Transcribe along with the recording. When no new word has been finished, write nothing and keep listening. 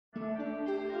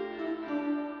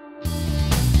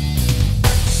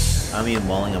I'm Ian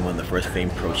Walling. I'm one of the first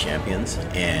famed pro champions,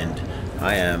 and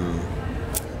I am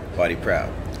body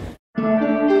proud.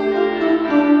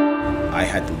 I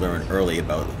had to learn early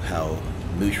about how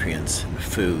nutrients and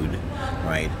food,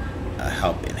 right,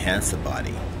 help enhance the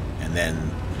body, and then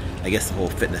I guess the whole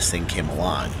fitness thing came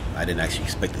along. I didn't actually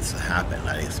expect this to happen.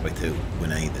 I didn't expect to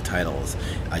win any of the titles.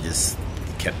 I just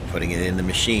kept putting it in the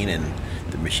machine, and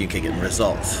the machine kept getting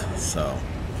results. So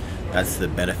that's the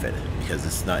benefit, because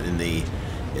it's not in the,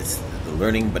 it's the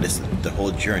learning, but it's the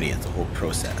whole journey, it's the whole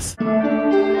process. And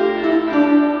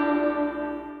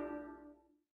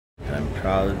I'm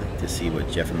proud to see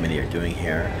what Jeff and Minnie are doing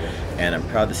here, and I'm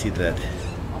proud to see that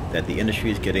the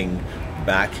industry is getting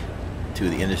back to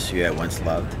the industry I once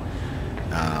loved.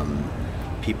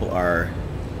 People are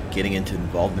getting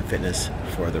involved in fitness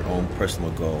for their own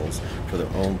personal goals, for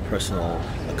their own personal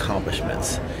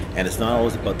accomplishments, and it's not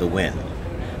always about the win,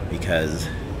 because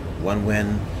one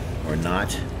win or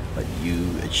not, but you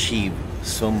achieve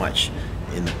so much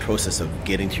in the process of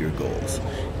getting to your goals,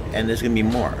 and there's going to be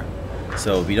more.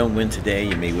 So if you don't win today,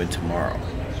 you may win tomorrow,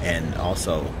 and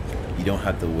also you don't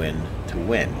have to win to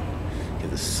win, because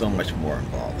there's so much more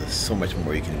involved. There's so much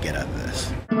more you can get out of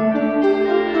this.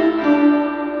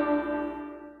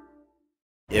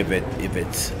 If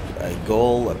it's a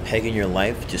goal, a peg in your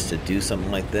life, just to do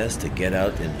something like this, to get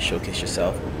out and showcase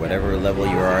yourself, whatever level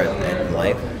you are at in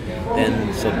life,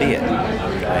 then so be it,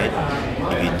 right?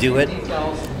 If you do it,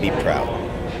 be proud.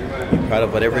 Be proud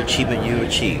of whatever achievement you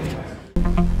achieved.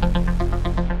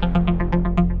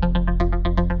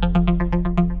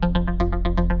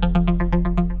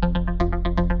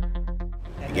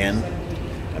 Again,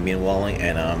 I'm Ian Walling,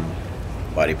 and I'm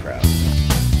body proud.